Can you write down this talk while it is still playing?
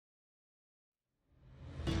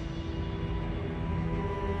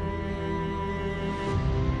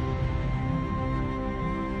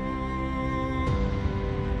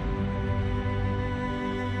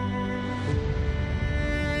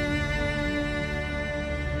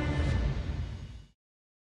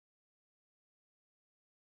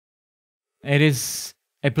It is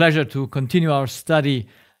a pleasure to continue our study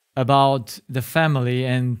about the family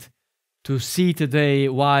and to see today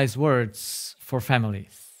wise words for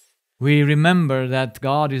families. We remember that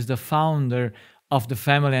God is the founder of the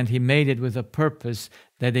family and He made it with a purpose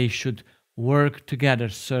that they should work together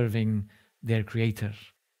serving their Creator.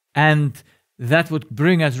 And that would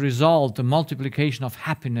bring as a result a multiplication of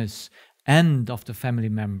happiness and of the family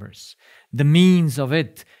members. The means of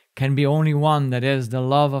it can be only one, that is the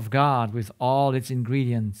love of God with all its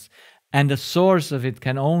ingredients. And the source of it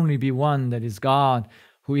can only be one, that is God,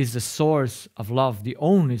 who is the source of love, the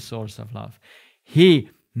only source of love. He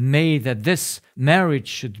made that this marriage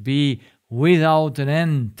should be without an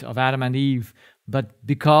end of Adam and Eve, but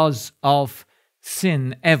because of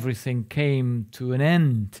sin, everything came to an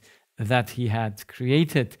end that He had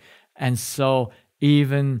created. And so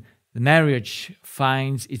even the marriage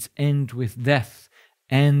finds its end with death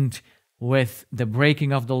and with the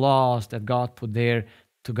breaking of the laws that God put there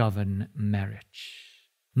to govern marriage.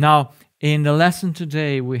 Now, in the lesson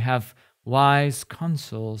today, we have wise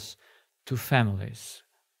counsels to families,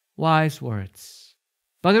 wise words.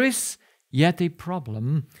 But there is yet a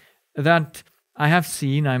problem that I have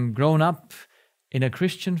seen. I'm grown up in a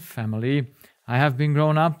Christian family. I have been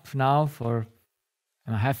grown up now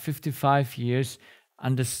I have 55 years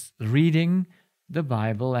under reading the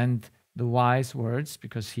Bible and the wise words,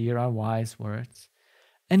 because here are wise words.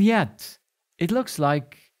 And yet, it looks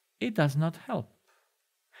like it does not help.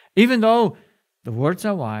 Even though the words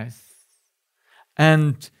are wise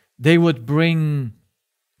and they would bring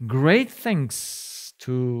great things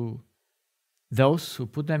to those who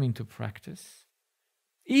put them into practice,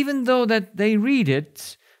 even though that they read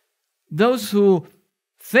it, those who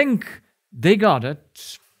think they got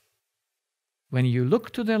it, when you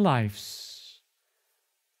look to their lives,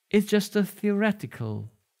 it's just a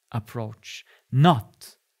theoretical approach,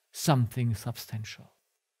 not something substantial.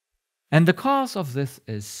 And the cause of this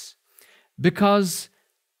is because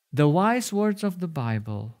the wise words of the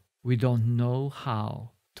Bible, we don't know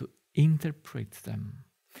how to interpret them.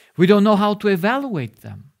 We don't know how to evaluate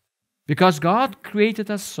them. Because God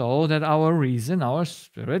created us so that our reason, our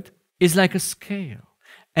spirit, is like a scale.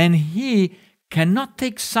 And He cannot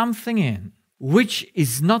take something in which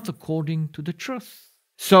is not according to the truth.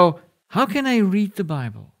 So, how can I read the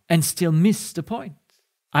Bible and still miss the point?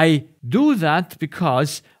 I do that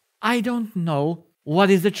because I don't know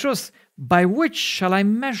what is the truth. By which shall I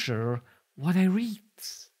measure what I read?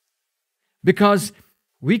 Because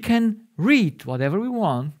we can read whatever we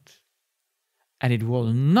want, and it will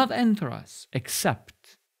not enter us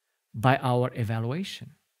except by our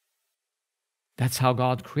evaluation. That's how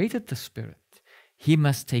God created the Spirit. He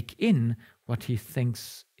must take in what He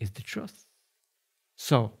thinks is the truth.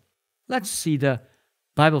 So, let's see the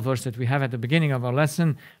Bible verse that we have at the beginning of our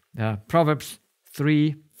lesson, Proverbs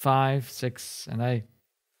 3, 5, 6, and I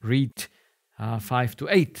read 5 to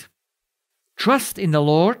 8. Trust in the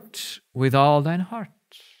Lord with all thine heart,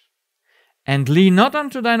 and lean not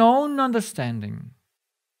unto thine own understanding.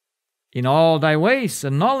 In all thy ways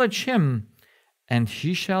acknowledge Him, and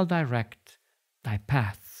He shall direct thy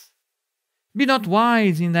paths. Be not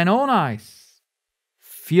wise in thine own eyes.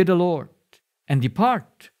 Fear the Lord, and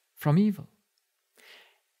depart from evil.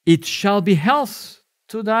 It shall be health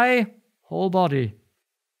to thy whole body,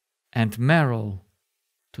 and marrow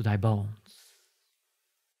to thy bones.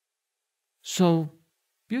 So,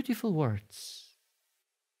 beautiful words.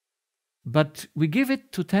 But we give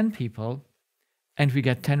it to 10 people, and we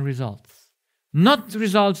get 10 results. Not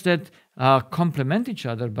results that complement each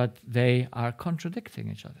other, but they are contradicting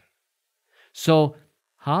each other. So,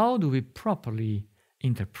 how do we properly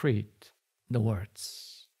interpret the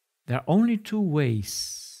words? There are only two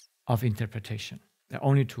ways of interpretation. There are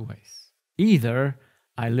only two ways. Either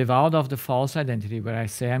I live out of the false identity where I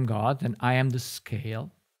say I'm God and I am the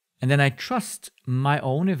scale, and then I trust my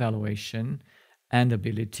own evaluation and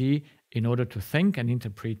ability in order to think and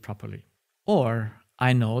interpret properly. Or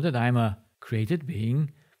I know that I'm a created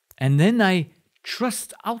being, and then I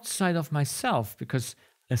trust outside of myself because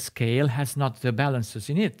a scale has not the balances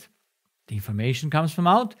in it. The information comes from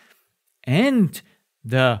out, and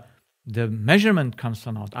the measurement comes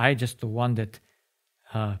from out. I just the one that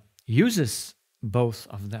uses both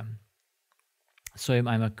of them. So if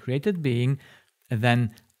I'm a created being,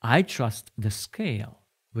 then I trust the scale,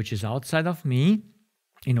 which is outside of me,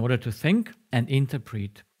 in order to think and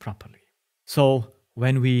interpret properly. So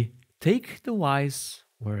when we take the wise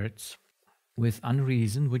words with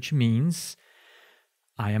unreason, which means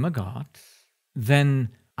I am a God, then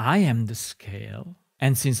I am the scale.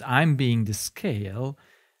 And since I'm being the scale,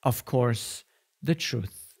 of course, the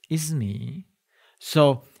truth is me.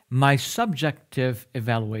 So my subjective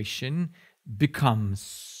evaluation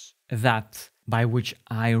becomes that by which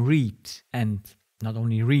I read, and not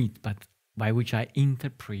only read, but by which I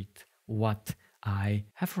interpret what I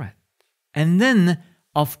have read. And then,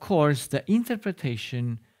 of course, the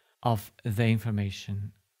interpretation of the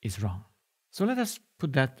information is wrong. So let us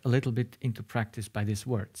put that a little bit into practice by these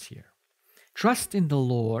words here. Trust in the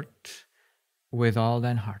Lord with all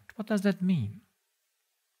thine heart. What does that mean?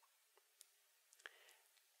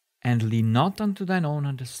 And lean not unto thine own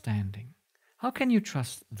understanding. How can you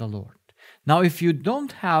trust the Lord? Now, if you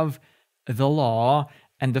don't have the law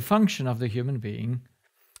and the function of the human being,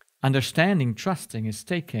 understanding, trusting is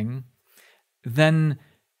taking, then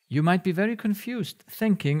you might be very confused,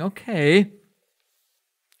 thinking, okay,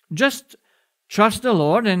 just trust the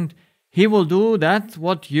Lord and He will do that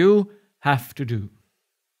what you have to do.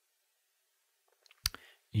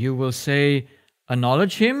 You will say,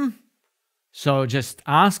 acknowledge Him, so just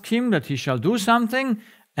ask Him that He shall do something,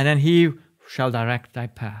 and then He shall direct thy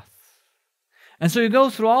path. And so you go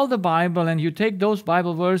through all the Bible and you take those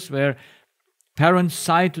Bible verses where parents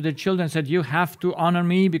cite to their children and said, you have to honor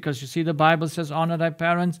me because you see the Bible says honor thy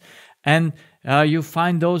parents. And you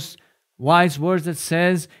find those wise words that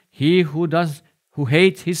says, he who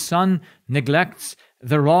hates his son neglects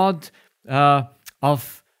the rod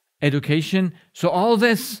of education. So all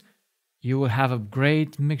this, you will have a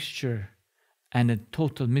great mixture and a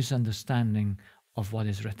total misunderstanding of what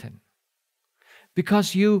is written.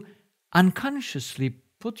 Because you unconsciously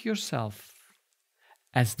put yourself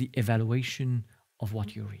as the evaluation of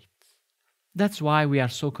what you read. That's why we are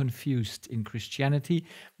so confused in Christianity.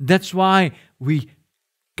 That's why we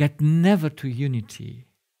get never to unity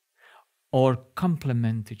or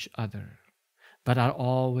complement each other, but are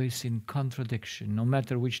always in contradiction. No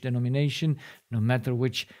matter which denomination, no matter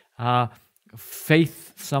which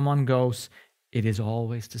faith someone goes, it is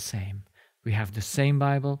always the same. We have the same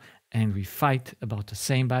Bible and we fight about the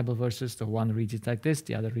same Bible verses. The one reads it like this,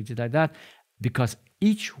 the other reads it like that, because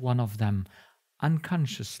each one of them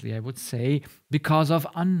unconsciously, I would say, because of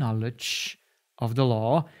unknowledge of the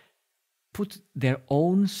law, put their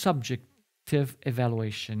own subjective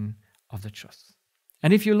evaluation of the truth.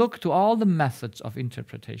 And if you look to all the methods of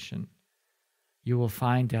interpretation, you will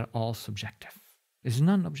find they're all subjective. There's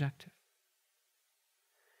none objective.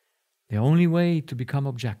 The only way to become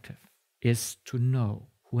objective is to know,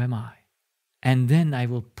 who am I? And then I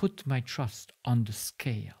will put my trust on the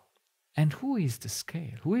scale. And who is the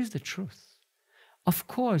scale? Who is the truth? Of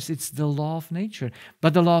course, it's the law of nature,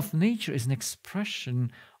 but the law of nature is an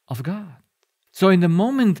expression of God. So in the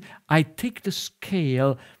moment I take the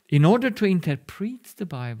scale in order to interpret the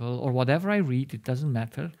Bible or whatever I read, it doesn't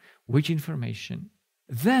matter which information,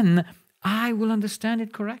 then I will understand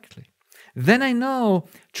it correctly. Then I know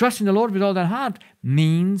trust in the Lord with all thy heart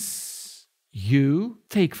means you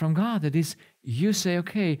take from God. That is, you say,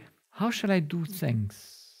 okay, how shall I do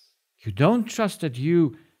things? You don't trust that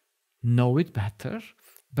you know it better,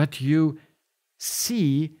 but you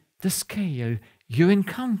see the scale, you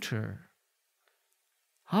encounter.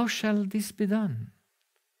 How shall this be done?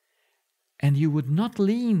 And you would not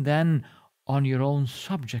lean then on your own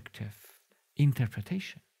subjective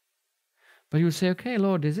interpretation. But you say, okay,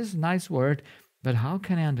 Lord, this is a nice word, but how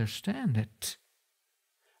can I understand it?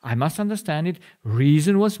 I must understand it.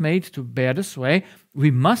 Reason was made to bear the sway. We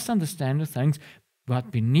must understand the things,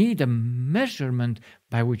 but we need a measurement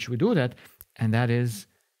by which we do that, and that is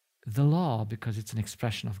the law, because it's an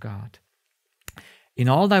expression of God. In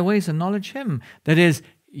all thy ways acknowledge Him. That is,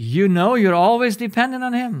 you know you're always dependent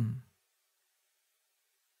on Him.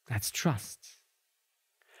 That's trust.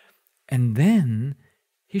 And then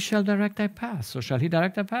He shall direct thy path. So shall He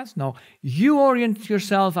direct thy path? No. You orient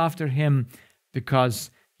yourself after Him because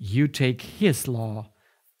you take His law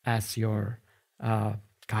as your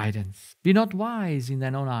guidance. Be not wise in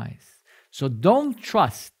thine own eyes. So don't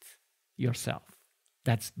trust yourself.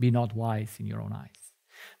 That's be not wise in your own eyes.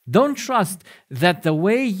 Don't trust that the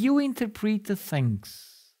way you interpret the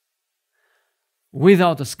things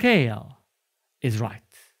without a scale is right.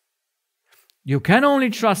 You can only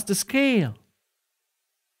trust the scale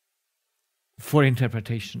for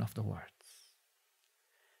interpretation of the words.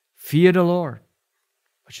 Fear the Lord,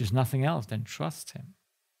 which is nothing else than trust Him.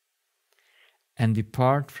 And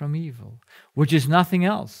depart from evil, which is nothing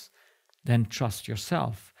else than trust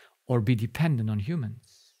yourself or be dependent on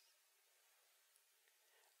humans.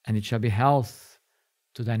 And it shall be health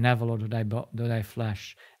to thy navel or to thy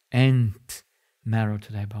flesh, and marrow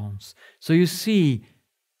to thy bones. So you see,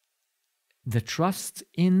 the trust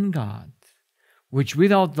in God, which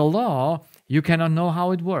without the law you cannot know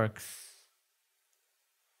how it works,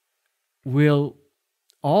 will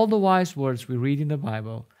all the wise words we read in the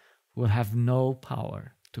Bible will have no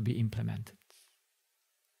power to be implemented.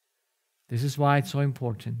 This is why it's so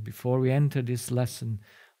important, before we enter this lesson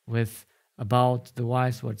about the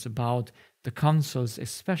wise words, about the counsels,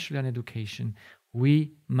 especially on education,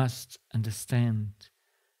 we must understand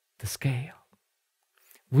the scale.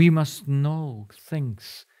 We must know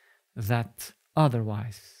things that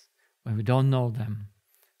otherwise, when we don't know them,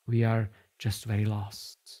 we are just very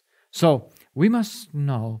lost. So we must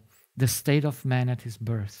know the state of man at his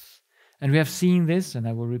birth. And we have seen this, and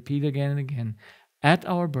I will repeat again and again. At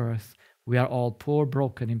our birth, we are all poor,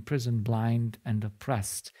 broken, imprisoned, blind, and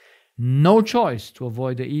oppressed. No choice to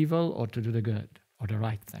avoid the evil or to do the good or the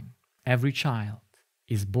right thing. Every child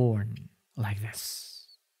is born like this.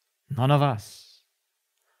 None of us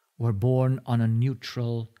were born on a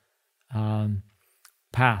neutral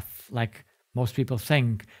path, like most people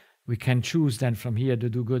think. We can choose then from here to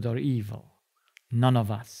do good or evil. None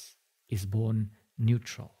of us is born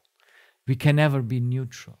neutral. We can never be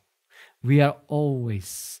neutral. We are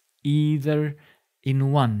always either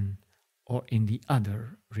in one or in the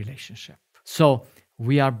other relationship. So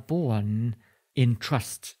we are born in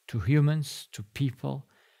trust to humans, to people,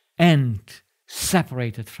 and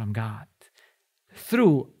separated from God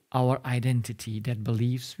through our identity that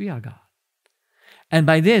believes we are God. And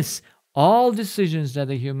by this, all decisions that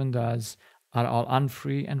a human does are all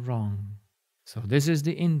unfree and wrong. So this is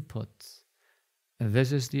the input.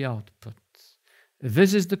 This is the output.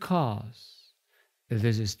 This is the cause.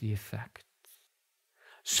 This is the effect.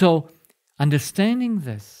 So, understanding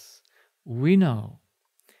this, we know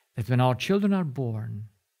that when our children are born,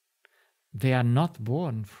 they are not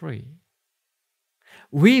born free.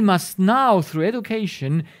 We must now, through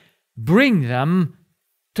education, bring them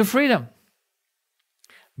to freedom.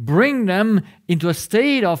 Bring them into a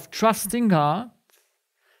state of trusting God,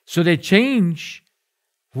 so they change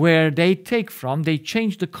where they take from, they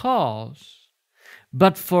change the cause.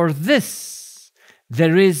 But for this,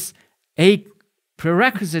 there is a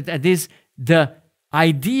prerequisite, that is the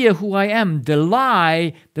idea who I am, the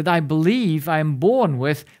lie that I believe I am born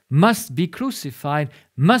with must be crucified,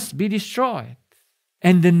 must be destroyed.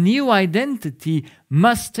 And the new identity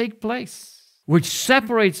must take place, which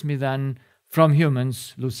separates me then from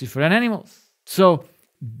humans, Lucifer, and animals. So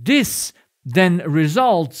this then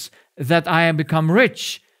results that I have become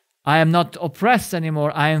rich, I am not oppressed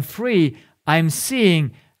anymore, I am free, I am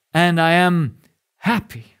seeing, and I am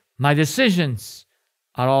happy. My decisions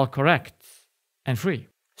are all correct and free.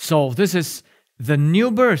 So this is the new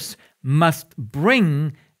birth must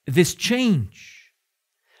bring this change.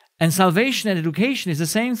 And salvation and education is the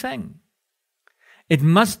same thing. It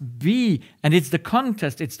must be, and it's the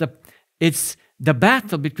contest, it's the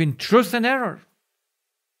battle between truth and error.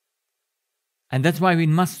 And that's why we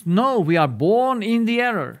must know we are born in the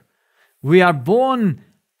error. We are born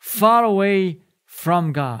far away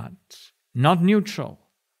from God, not neutral.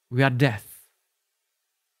 We are death.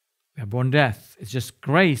 We are born death. It's just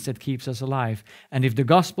grace that keeps us alive. And if the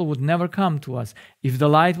gospel would never come to us, if the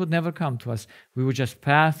light would never come to us, we would just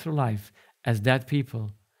pass through life as dead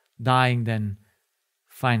people, dying then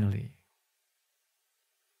finally.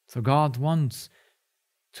 So God wants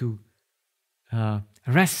to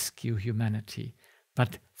rescue humanity,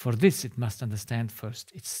 but for this it must understand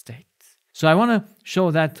first its state. So I want to show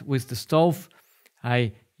that with the stove.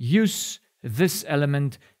 I use this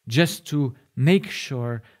element just to make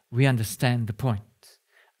sure we understand the point.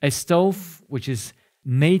 A stove which is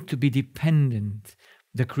made to be dependent.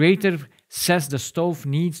 The Creator says the stove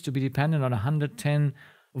needs to be dependent on a 110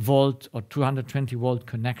 volt or 220 volt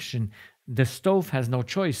connection. The stove has no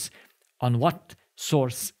choice on what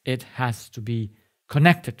source it has to be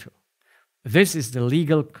connected to. This is the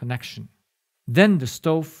legal connection. Then the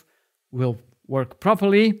stove will work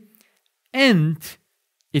properly, and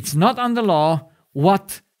it's not under law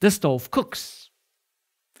what the stove cooks.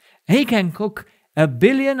 He can cook 1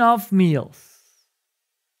 billion of meals.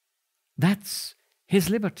 That's his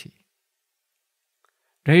liberty.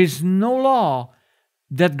 There is no law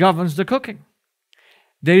that governs the cooking.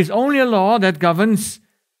 There is only a law that governs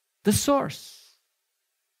the source.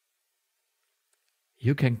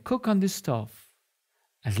 You can cook on this stove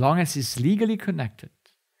as long as it's legally connected,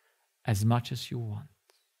 as much as you want.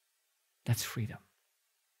 That's freedom.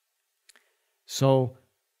 So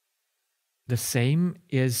the same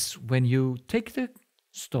is when you take the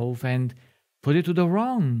stove and put it to the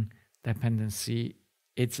wrong dependency.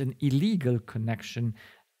 It's an illegal connection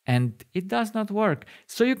and it does not work.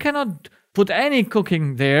 So you cannot put any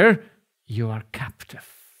cooking there. You are captive.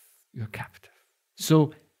 You're captive.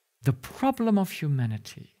 So the problem of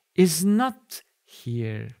humanity is not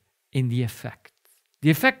here in the effect. The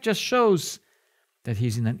effect just shows that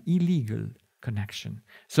he's in an illegal connection.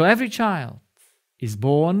 So every child is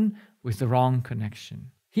born with the wrong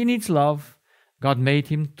connection. He needs love. God made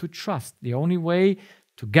him to trust. The only way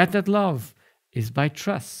to get that love is by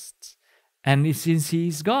trust. And since he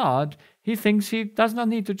is God, he thinks he does not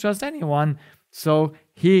need to trust anyone. So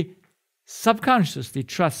he subconsciously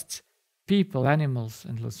trusts people, animals,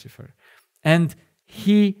 and Lucifer. And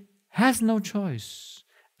he has no choice,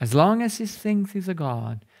 as long as he thinks he's a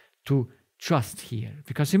God, to trust here.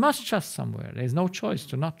 Because he must trust somewhere. There's no choice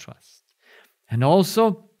to not trust. And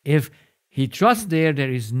also, if he trusts there,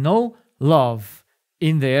 there is no love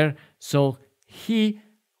in there. So he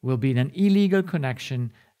will be in an illegal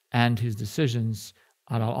connection, and his decisions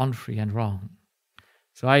are all unfree and wrong.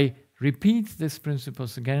 So I repeat these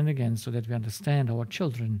principles again and again so that we understand our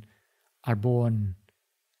children are born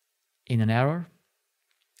in an error.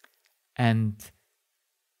 And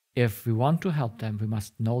if we want to help them, we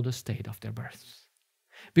must know the state of their birth.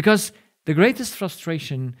 Because the greatest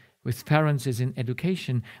frustration with parents is in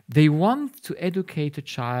education. They want to educate a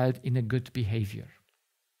child in a good behavior.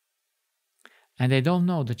 And they don't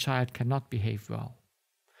know the child cannot behave well.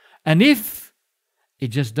 And if it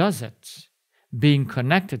just does it, being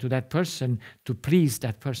connected to that person to please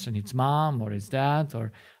that person, its mom or its dad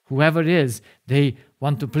or whoever it is, they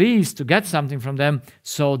want to please, to get something from them,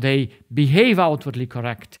 so they behave outwardly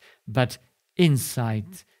correct, but inside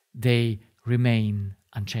they remain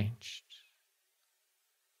unchanged.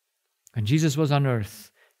 When Jesus was on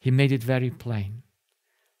earth, he made it very plain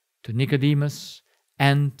to Nicodemus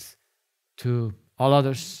and to all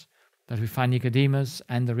others, that we find Nicodemus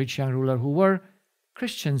and the rich young ruler, who were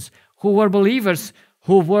Christians, who were believers,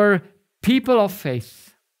 who were people of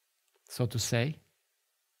faith, so to say.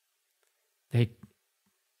 They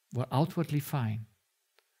were outwardly fine.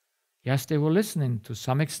 Yes, they were listening to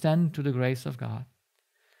some extent to the grace of God,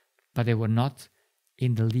 but they were not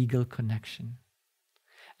in the legal connection.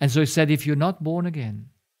 And so he said, if you're not born again,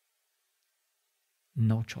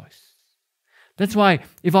 no choice. That's why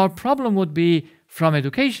if our problem would be from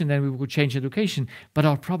education, then we would change education. But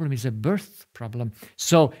our problem is a birth problem.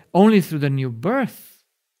 So only through the new birth,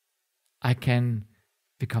 I can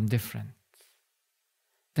become different.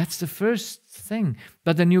 That's the first thing.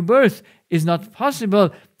 But the new birth is not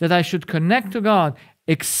possible that I should connect to God,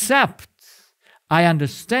 except I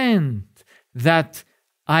understand that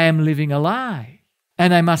I am living a lie.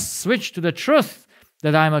 And I must switch to the truth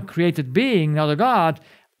that I am a created being, not a God.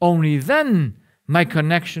 Only then my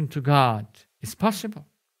connection to God is possible.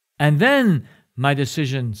 And then my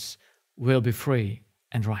decisions will be free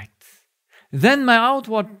and right. Then my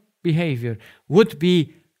outward behavior would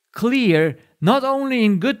be clear, not only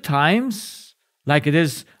in good times, like it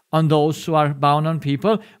is on those who are bound on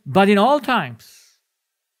people, but in all times.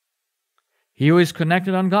 He who is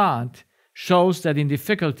connected on God shows that in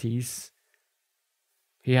difficulties,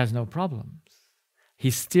 he has no problems.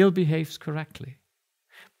 He still behaves correctly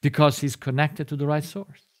because he's connected to the right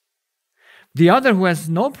source. The other who has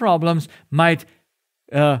no problems might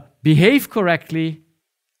behave correctly,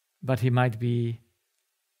 but he might be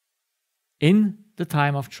in the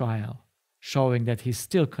time of trial, showing that he's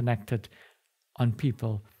still connected on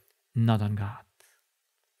people, not on God.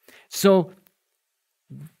 So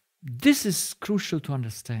this is crucial to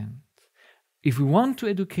understand. If we want to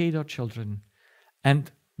educate our children,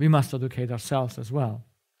 and we must educate ourselves as well,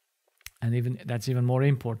 and that's even more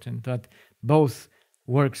important, that both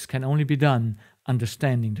works can only be done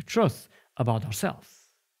understanding the truth about ourselves,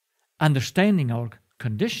 understanding our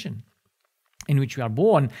condition in which we are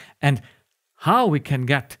born, and how we can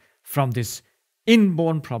get from this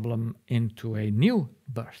inborn problem into a new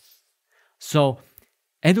birth. So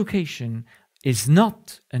education is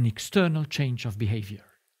not an external change of behavior.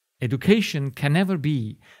 Education can never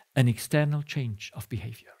be an external change of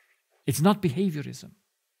behavior. It's not behaviorism.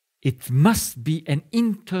 It must be an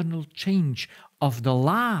internal change of the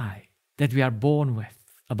lie that we are born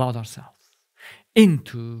with about ourselves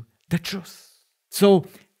into the truth. So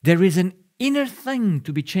there is an inner thing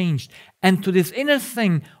to be changed, and to this inner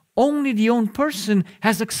thing only the own person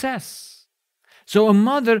has access. So a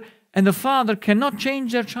mother and a father cannot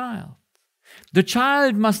change their child. The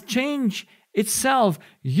child must change itself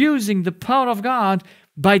using the power of God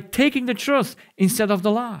by taking the truth instead of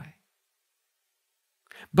the lie.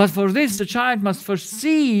 But for this, the child must first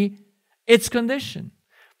see its condition.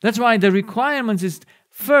 That's why the requirement is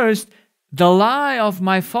first, the lie of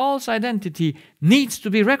my false identity needs to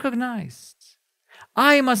be recognized.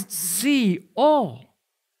 I must see,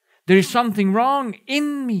 there is something wrong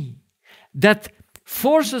in me that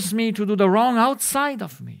forces me to do the wrong outside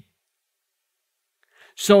of me.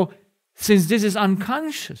 So since this is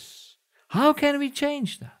unconscious, how can we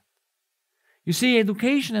change that? You see,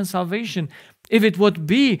 education and salvation, if it would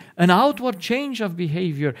be an outward change of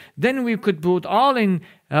behavior, then we could put all in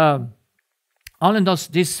these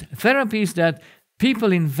therapies that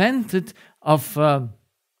people invented of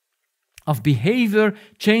behavior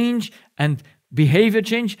change, and behavior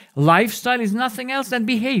change. Lifestyle is nothing else than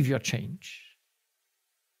behavior change.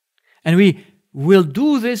 And we will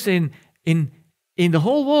do this in the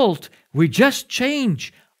whole world. We just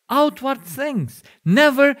change outward things,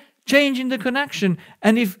 never changing the connection.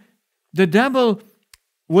 And if the devil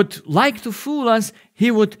would like to fool us,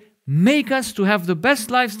 he would make us to have the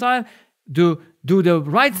best lifestyle, do the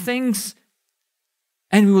right things,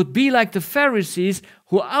 and we would be like the Pharisees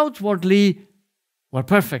who outwardly were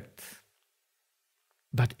perfect,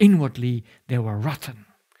 but inwardly they were rotten.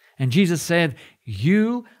 And Jesus said,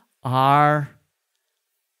 you are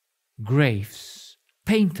graves,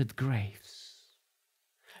 painted graves.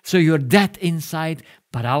 So you're dead inside,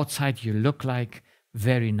 but outside you look like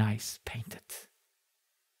very nice painted.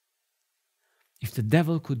 If the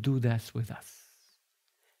devil could do this with us,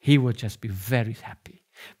 he would just be very happy.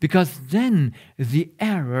 Because then the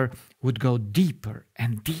error would go deeper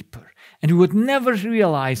and deeper. And we would never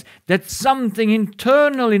realize that something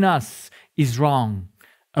internal in us is wrong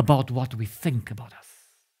about what we think about us.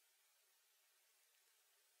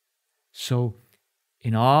 So,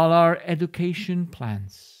 in all our education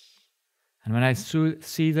plans, and when I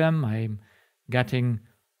see them, I'm getting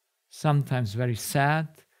sometimes very sad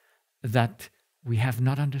that we have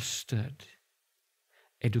not understood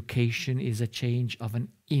education is a change of an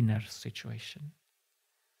inner situation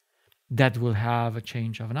that will have a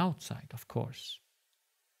change of an outside, of course.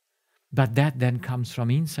 But that then comes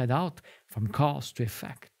from inside out, from cause to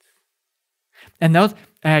effect. And not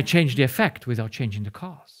change the effect without changing the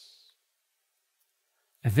cause.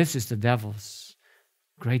 And this is the devil's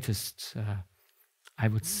greatest, I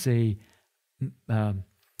would say,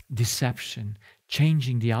 deception,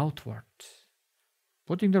 changing the outward,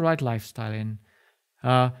 putting the right lifestyle in,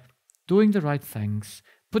 doing the right things,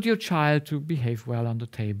 put your child to behave well on the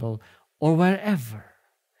table or wherever.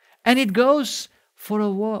 And it goes for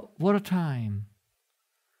a time,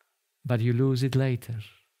 but you lose it later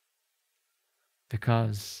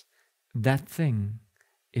because that thing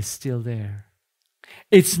is still there.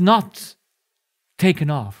 It's not taken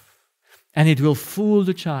off, and it will fool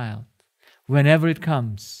the child whenever it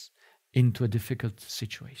comes into a difficult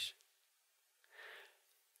situation.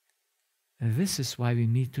 This is why we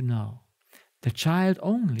need to know the child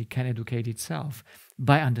only can educate itself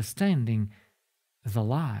by understanding the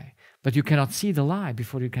lie. But you cannot see the lie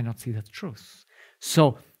before you cannot see the truth.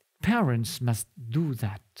 So parents must do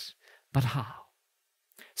that. But how?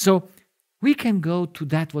 So we can go to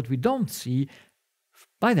that what we don't see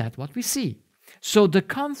by that what we see. So the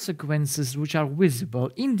consequences which are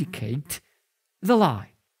visible indicate the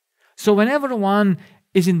lie. So whenever one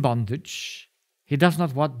is in bondage, he does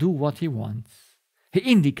not do what he wants. He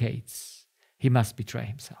indicates he must betray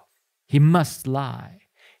himself. He must lie.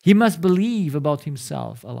 He must believe about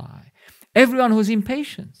himself a lie. Everyone who's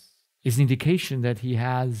impatient is an indication that he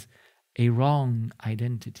has a wrong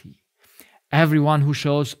identity. Everyone who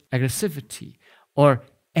shows aggressivity or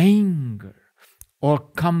anger or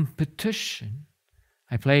competition.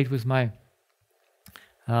 I played with my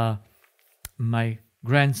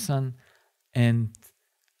grandson, and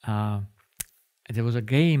there was a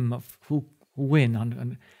game of who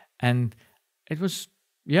win, and it was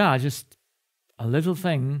just a little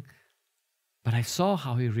thing, but I saw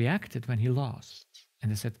how he reacted when he lost,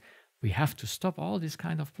 and I said, we have to stop all this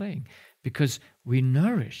kind of playing because we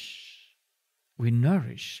nourish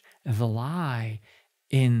the lie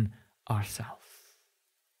in ourselves.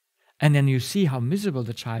 And then you see how miserable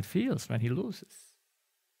the child feels when he loses.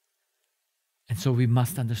 And so we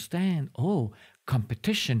must understand,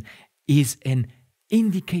 competition is an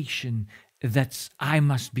indication that I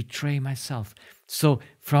must betray myself. So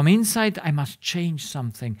from inside, I must change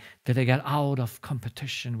something that I get out of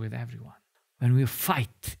competition with everyone. When we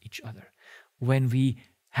fight each other, when we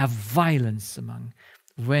have violence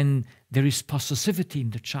when there is possessivity in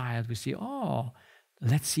the child, we see,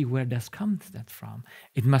 let's see where that comes from.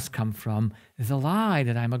 It must come from the lie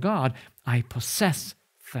that I'm a god. I possess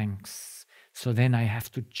things. So then I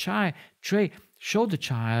have to show the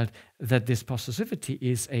child that this possessivity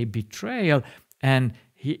is a betrayal, and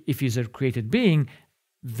if he's a created being,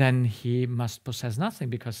 then he must possess nothing,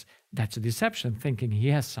 because that's a deception, thinking he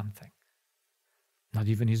has something. Not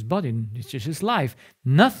even his body, it's just his life.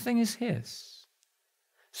 Nothing is his.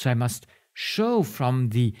 So I must show from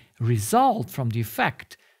the result, from the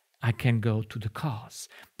effect, I can go to the cause.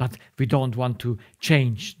 But we don't want to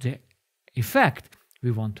change the effect.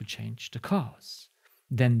 We want to change the cause.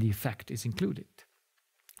 Then the effect is included.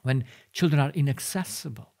 When children are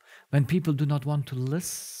inaccessible, when people do not want to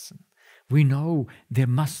listen, we know there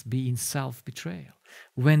must be in self-betrayal.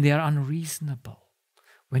 When they are unreasonable,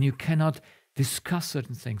 when you cannot discuss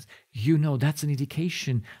certain things, you know that's an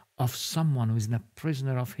indication of someone who is a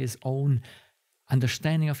prisoner of his own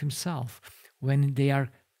understanding of himself. When they are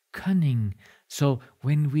cunning, so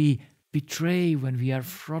when we betray, when we are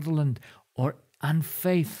fraudulent or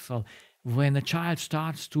unfaithful, when a child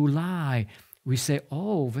starts to lie, we say,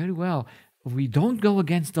 oh, very well, we don't go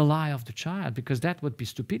against the lie of the child because that would be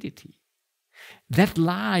stupidity. That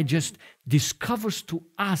lie just discovers to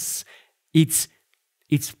us its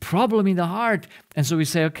problem in the heart. And so we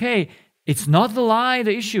say, okay, it's not the lie,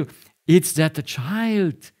 the issue. It's that the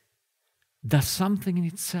child does something in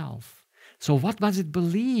itself. So what does it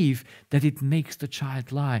believe that it makes the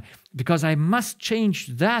child lie? Because I must change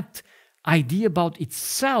that idea about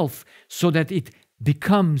itself so that it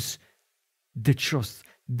becomes the truth.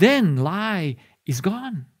 Then lie is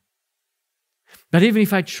gone. But even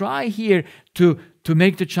if I try here to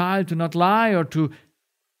make the child to not lie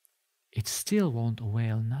it still won't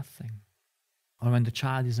avail nothing. Or when the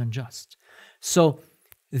child is unjust. So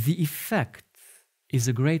the effect is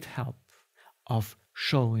a great help of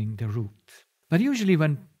showing the root. But usually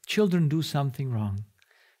when children do something wrong,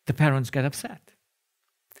 the parents get upset.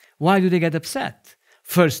 Why do they get upset?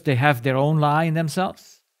 First, they have their own lie in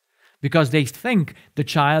themselves because they think the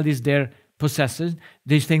child is their possessor.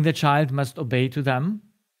 They think the child must obey to them.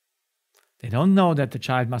 They don't know that the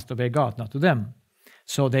child must obey God, not to them.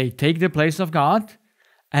 So they take the place of God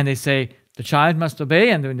and they say, the child must obey,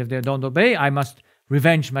 and if they don't obey, I must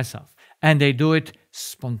revenge myself. And they do it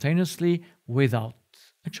spontaneously without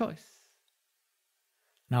a choice.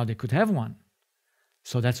 Now they could have one.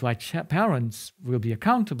 So that's why parents will be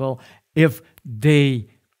accountable if they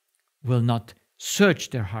will not search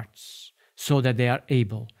their hearts so that they are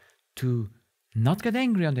able to not get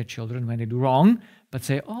angry on their children when they do wrong, but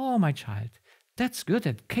say, oh, my child, that's good,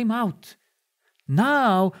 it came out.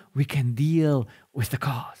 Now we can deal with the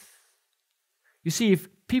cause. You see, if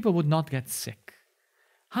people would not get sick,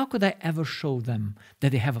 how could I ever show them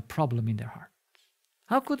that they have a problem in their heart?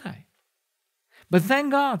 How could I? But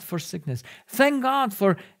thank God for sickness. Thank God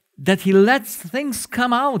for that He lets things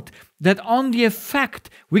come out, that on the effect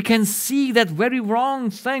we can see that very wrong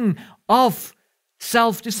thing of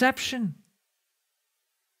self-deception.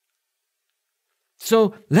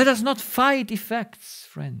 So let us not fight effects,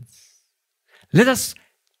 friends. Let us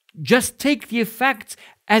just take the effects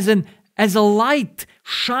as a light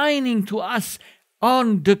shining to us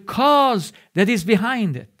on the cause that is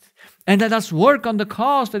behind it. And let us work on the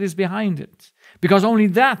cause that is behind it. Because only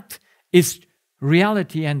that is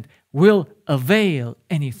reality and will avail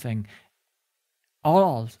anything.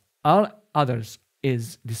 All others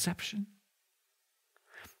is deception.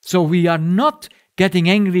 So we are not getting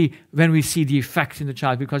angry when we see the effects in the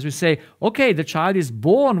child, because we say, okay, the child is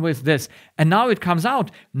born with this, and now it comes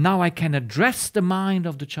out. Now I can address the mind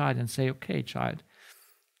of the child and say, okay, child,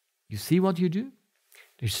 you see what you do?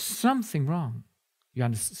 There's something wrong. You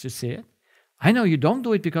understand? You see it? I know you don't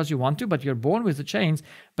do it because you want to, but you're born with the chains.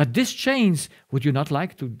 But these chains, would you not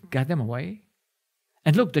like to get them away?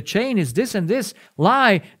 And look, the chain is this and this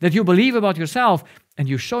lie that you believe about yourself, and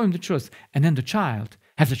you show him the truth, and then the child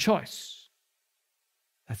has a choice.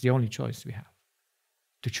 That's the only choice we have,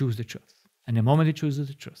 to choose the truth. And the moment he chooses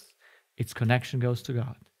the truth, its connection goes to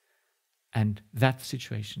God, and that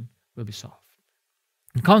situation will be solved.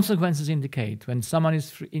 And consequences indicate when someone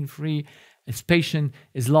is free, is patient,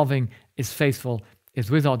 is loving, is faithful, is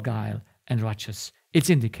without guile and righteous. It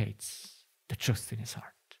indicates the truth in his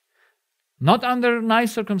heart. Not under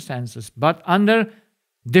nice circumstances, but under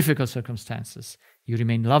difficult circumstances. You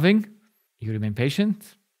remain loving, you remain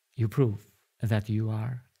patient, you prove that you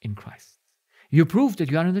are in Christ. You prove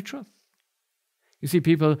that you are in the truth. You see,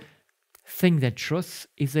 people think that truth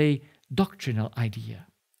is a doctrinal idea,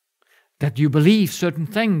 that you believe certain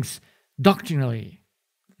things doctrinally.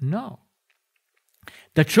 No.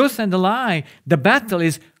 The truth and the lie, the battle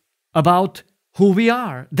is about who we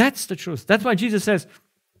are. That's the truth. That's why Jesus says,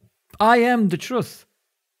 I am the truth.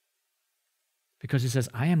 Because he says,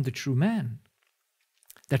 I am the true man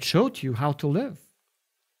that showed you how to live.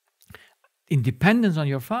 In dependence on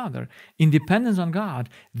your Father, in dependence on God,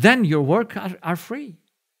 then your work are free.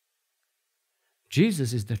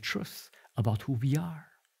 Jesus is the truth about who we are.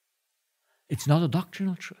 It's not a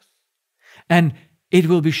doctrinal truth. And it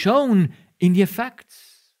will be shown in the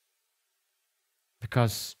effects.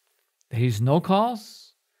 Because there is no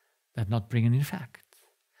cause, that not bring an effect.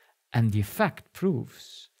 And the effect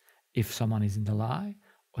proves if someone is in the lie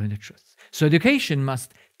or in the truth. So education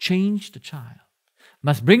must change the child,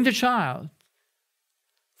 must bring the child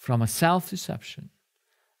from a self-deception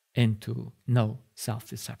into no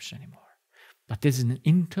self-deception anymore. But this is an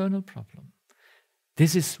internal problem.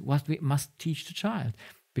 This is what we must teach the child,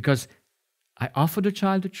 because I offer the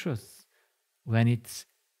child the truth when it's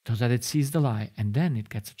so that it sees the lie, and then it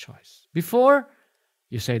gets a choice. Before,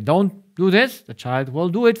 you say, don't do this, the child will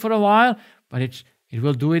do it for a while, but it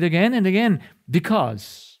will do it again and again,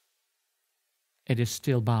 because it is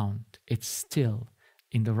still bound. It's still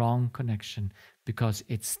in the wrong connection, because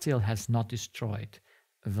it still has not destroyed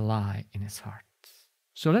the lie in his heart.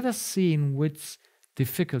 So let us see in which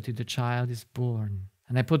difficulty the child is born.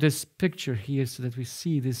 And I put this picture here so that we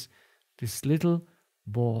see this little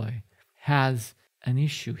boy has an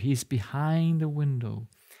issue. He's behind a window.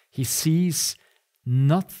 He sees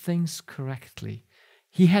not things correctly.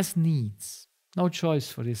 He has needs. No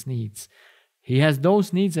choice for his needs. He has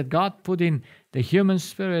those needs that God put in the human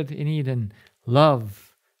spirit in Eden: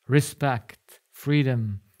 love, respect,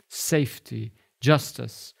 freedom, safety,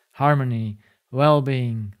 justice, harmony,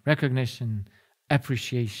 well-being, recognition,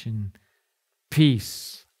 appreciation,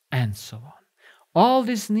 peace, and so on. All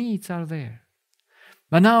these needs are there.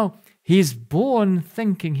 But now he's born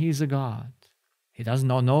thinking he's a God. He does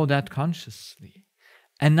not know that consciously.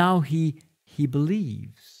 And now he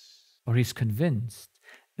believes, or he's convinced,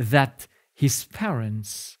 that his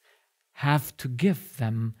parents have to give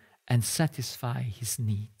them and satisfy his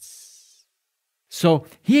needs. So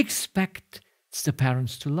he expects the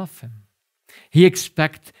parents to love him. He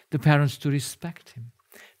expects the parents to respect him,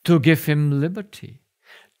 to give him liberty,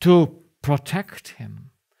 to protect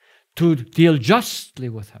him, to deal justly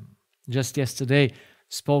with him. Just yesterday,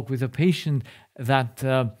 spoke with a patient that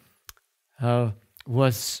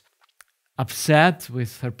was upset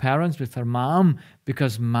with her parents, with her mom,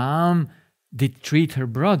 because mom did treat her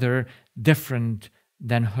brother different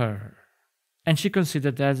than her. And she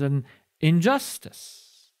considered that as an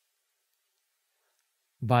injustice.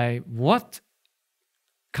 By what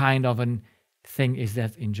kind of a thing is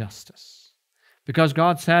that injustice? Because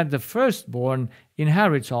God said the firstborn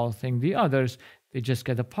inherits all things, the others, they just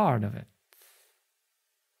get a part of it.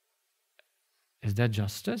 Is that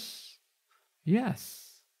justice?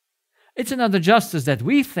 Yes. It's another justice that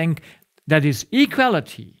we think that is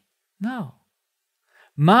equality. No.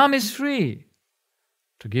 Mom is free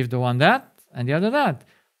to give the one that and the other that.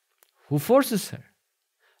 Who forces her?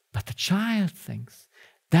 But the child thinks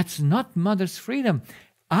that's not mother's freedom.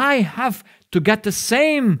 I have to get the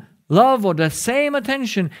same love or the same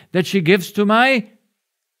attention that she gives to my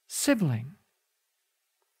sibling.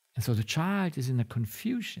 And so the child is in a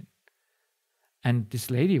confusion. And this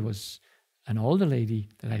lady was an older lady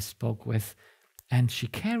that I spoke with, and she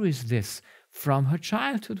carries this from her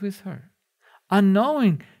childhood with her,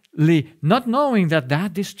 unknowingly, not knowing that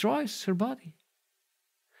that destroys her body,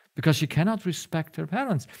 because she cannot respect her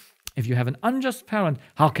parents. If you have an unjust parent,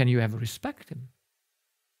 how can you ever respect him?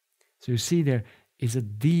 So you see, there is a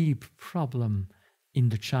deep problem in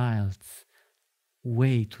the child's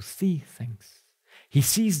way to see things. He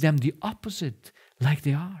sees them the opposite, like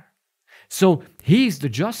they are. So he's the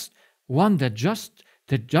just one that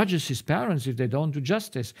judges his parents if they don't do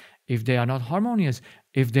justice, if they are not harmonious,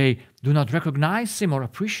 if they do not recognize him or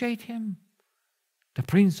appreciate him. The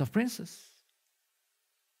prince of princes,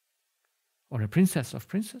 or a princess of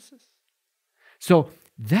princesses. So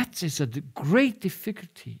that is a great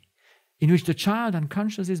difficulty in which the child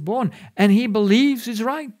unconscious is born, and he believes he's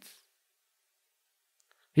right.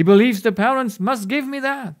 He believes the parents must give me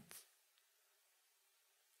that.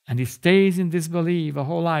 And he stays in this belief a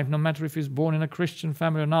whole life, no matter if he's born in a Christian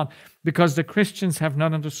family or not, because the Christians have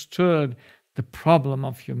not understood the problem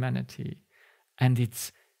of humanity and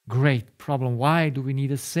its great problem. Why do we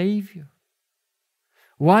need a Savior?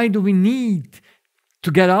 Why do we need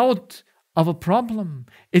to get out of a problem?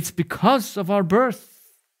 It's because of our birth.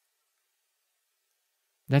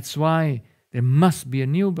 That's why there must be a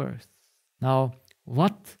new birth. Now,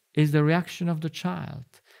 what is the reaction of the child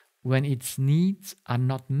when its needs are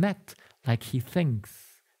not met like he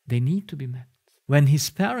thinks they need to be met? When his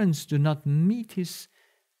parents do not meet his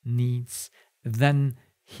needs, then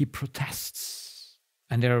he protests.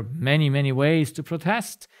 And there are many, many ways to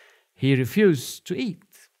protest. He refused to eat.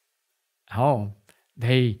 Oh,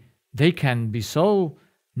 they can be so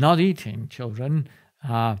not eating, children.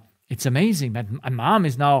 It's amazing that a mom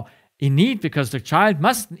is now in need because the child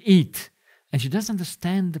must eat. And she doesn't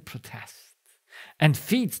understand the protest and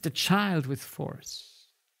feeds the child with force,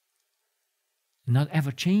 not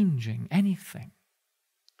ever changing anything.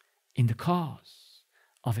 in the cause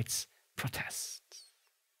of its protest,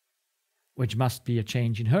 which must be a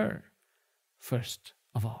change in her, first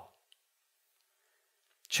of all.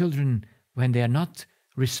 Children, when they are not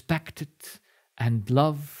respected and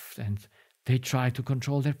loved, and they try to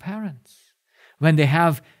control their parents. When they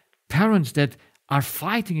have parents that are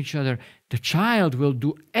fighting each other, the child will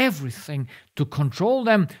do everything to control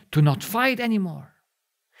them, to not fight anymore.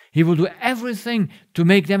 He will do everything to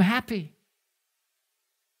make them happy.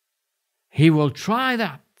 He will try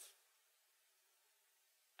that.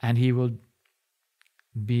 And he will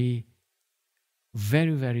be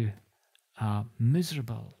very, very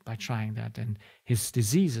miserable by trying that, and his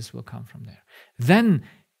diseases will come from there. Then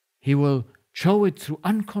he will show it through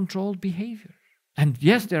uncontrolled behavior. And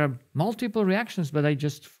yes, there are multiple reactions, but I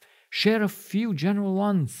just share a few general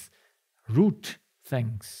ones. Root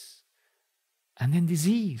things. And then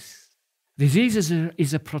disease. Disease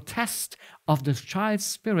is a protest of the child's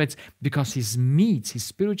spirits because his needs, his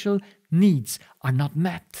spiritual needs, are not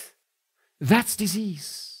met. That's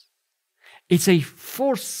disease. It's a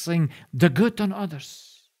forcing the good on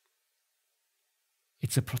others.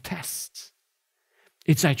 It's a protest.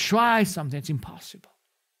 It's I try something, it's impossible.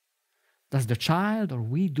 Does the child or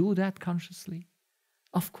we do that consciously?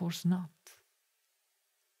 Of course not.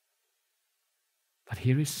 But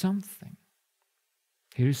here is something.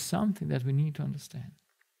 Here is something that we need to understand.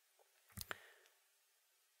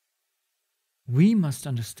 We must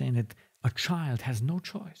understand that a child has no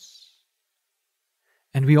choice.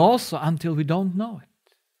 And we also, until we don't know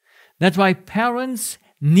it. That's why parents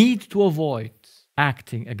need to avoid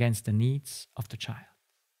acting against the needs of the child.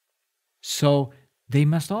 So they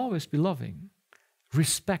must always be loving,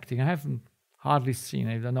 respecting. I haven't hardly seen,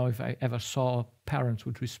 I don't know if I ever saw a parent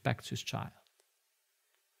who respects his child.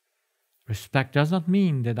 Respect does not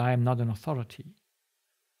mean that I am not an authority,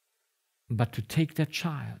 but to take that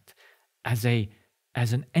child as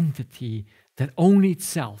an entity that only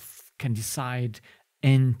itself can decide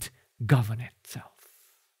and govern itself.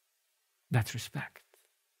 That's respect.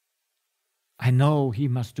 I know he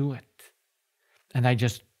must do it. And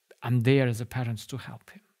I'm there as a parent to help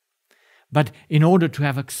him. But in order to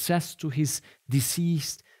have access to his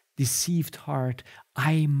deceived heart,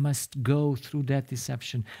 I must go through that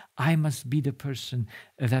deception. I must be the person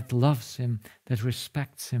that loves him, that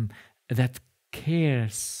respects him, that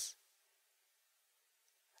cares,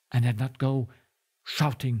 and that not go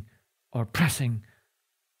shouting or pressing.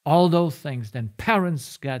 All those things, then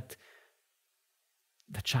parents get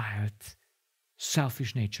the child's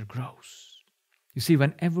selfish nature grows. You see,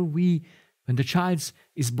 when the child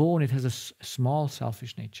is born, it has a small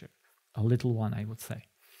selfish nature, a little one, I would say.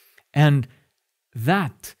 And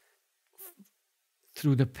that,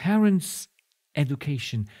 through the parents'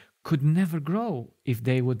 education, could never grow if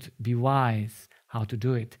they would be wise how to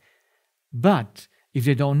do it. But if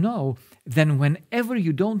they don't know, then whenever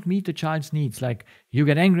you don't meet the child's needs, like you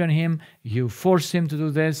get angry on him, you force him to do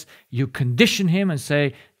this, you condition him and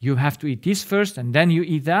say, you have to eat this first and then you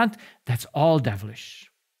eat that, that's all devilish.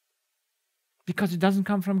 Because it doesn't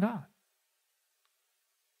come from God.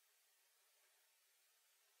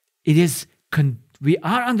 It is, we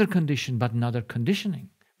are under condition, but not under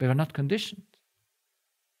conditioning. We are not conditioned.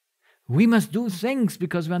 We must do things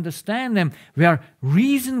because we understand them. We are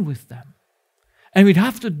reason with them. And we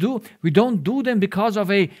don't do them because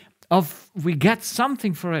we get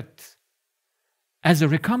something for it as a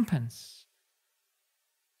recompense.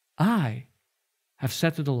 I have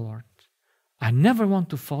said to the Lord, I never want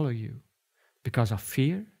to follow you because of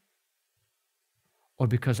fear or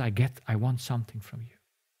because I want something from you.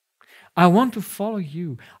 I want to follow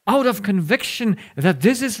you out of conviction that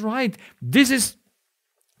this is right. This is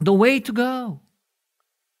the way to go.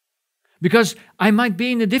 Because I might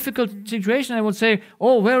be in a difficult situation. I would say,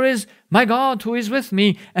 oh, where is my God who is with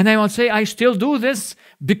me? And I would say, I still do this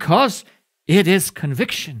because it is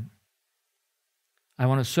conviction. I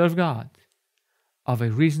want to serve God of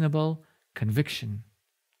a reasonable conviction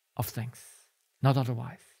of things, not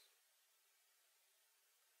otherwise.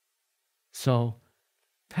 So,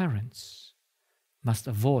 parents must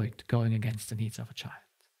avoid going against the needs of a child.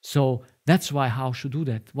 So, that's why how should do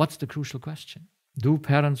that? What's the crucial question? Do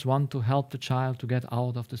parents want to help the child to get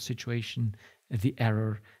out of the situation, the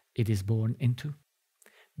error it is born into?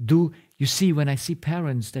 Do you see, when I see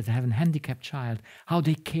parents that have a handicapped child, how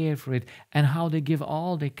they care for it and how they give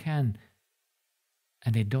all they can,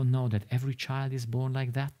 and they don't know that every child is born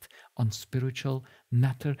like that on spiritual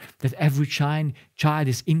matter, that every child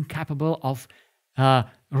is incapable of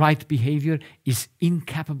right behavior, is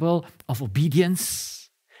incapable of obedience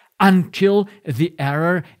until the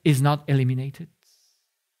error is not eliminated.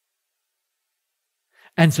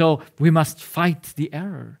 And so we must fight the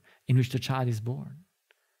error in which the child is born.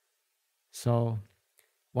 So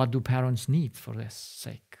what do parents need for this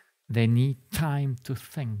sake? They need time to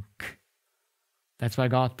think. That's why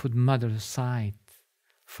God put mother aside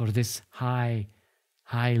for this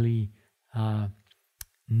highly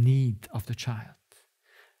need of the child.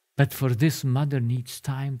 But for this, mother needs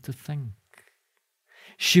time to think.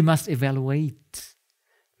 She must evaluate,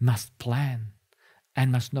 must plan,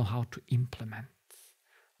 and must know how to implement.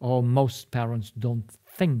 Oh, most parents don't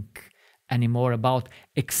think anymore about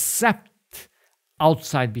except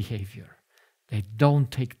outside behavior. They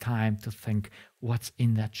don't take time to think what's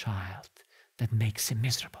in that child that makes him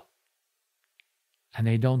miserable. And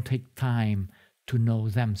they don't take time to know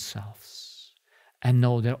themselves and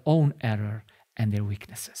know their own error and their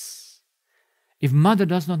weaknesses. If mother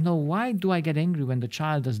does not know, why do I get angry when the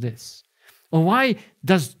child does this? Or why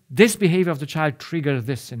does this behavior of the child trigger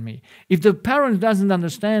this in me? If the parent doesn't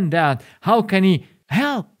understand that, how can he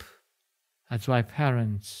help? That's why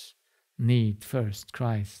parents need first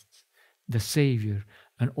Christ, the Savior,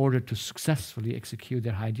 in order to successfully execute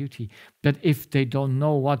their high duty. But if they don't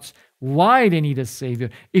know why they need a Savior,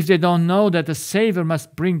 if they don't know that the Savior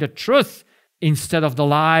must bring the truth instead of the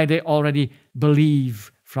lie they already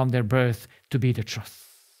believe from their birth to be the truth.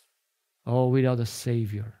 Oh, without a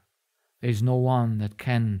Savior, there is no one that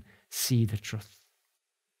can see the truth,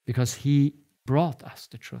 because He brought us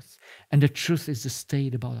the truth. And the truth is the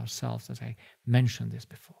state about ourselves, as I mentioned this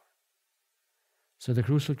before. So the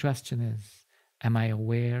crucial question is, am I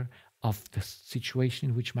aware of the situation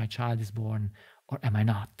in which my child is born, or am I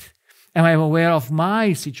not? Am I aware of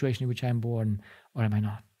my situation in which I am born, or am I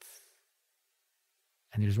not?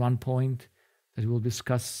 And there is one point that we'll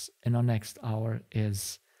discuss in our next hour,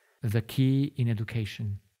 is the key in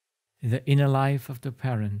education. The inner life of the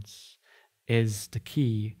parents is the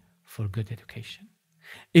key for good education.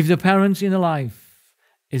 If the parents' inner life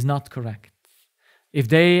is not correct, if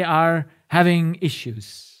they are having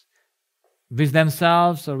issues with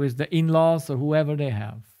themselves or with the in-laws or whoever they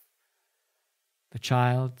have, the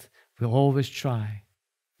child will always try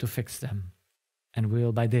to fix them and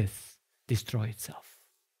will by this destroy itself.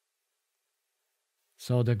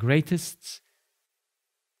 So the greatest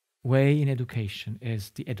way in education is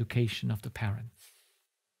the education of the parents.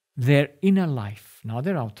 Their inner life, not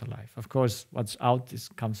their outer life. Of course, what's out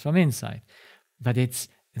comes from inside. But it's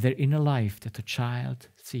their inner life that the child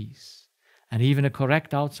sees. And even a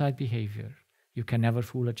correct outside behavior, you can never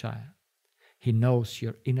fool a child. He knows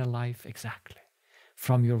your inner life exactly.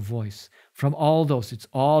 From your voice, from all those. It's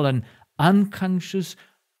all an unconscious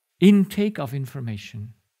intake of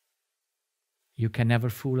information. You can never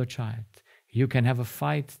fool a child. You can have a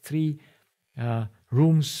fight 3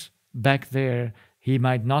 rooms back there. He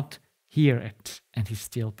might not hear it, and he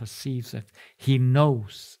still perceives it. He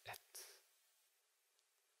knows it.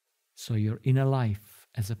 So your inner life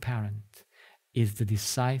as a parent is the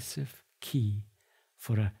decisive key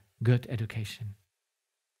for a good education,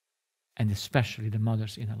 and especially the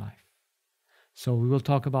mother's inner life. So we will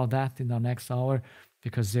talk about that in our next hour,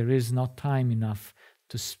 because there is not time enough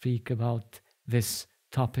to speak about these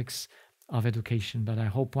topics of education. But I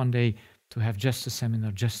hope one day to have just a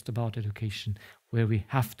seminar just about education, where we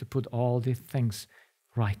have to put all these things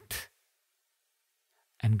right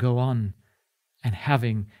and go on and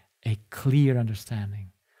having a clear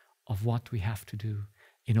understanding of what we have to do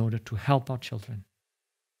in order to help our children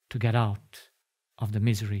to get out of the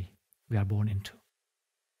misery we are born into.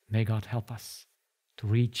 May God help us to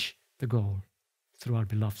reach the goal through our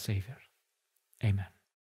beloved Savior. Amen.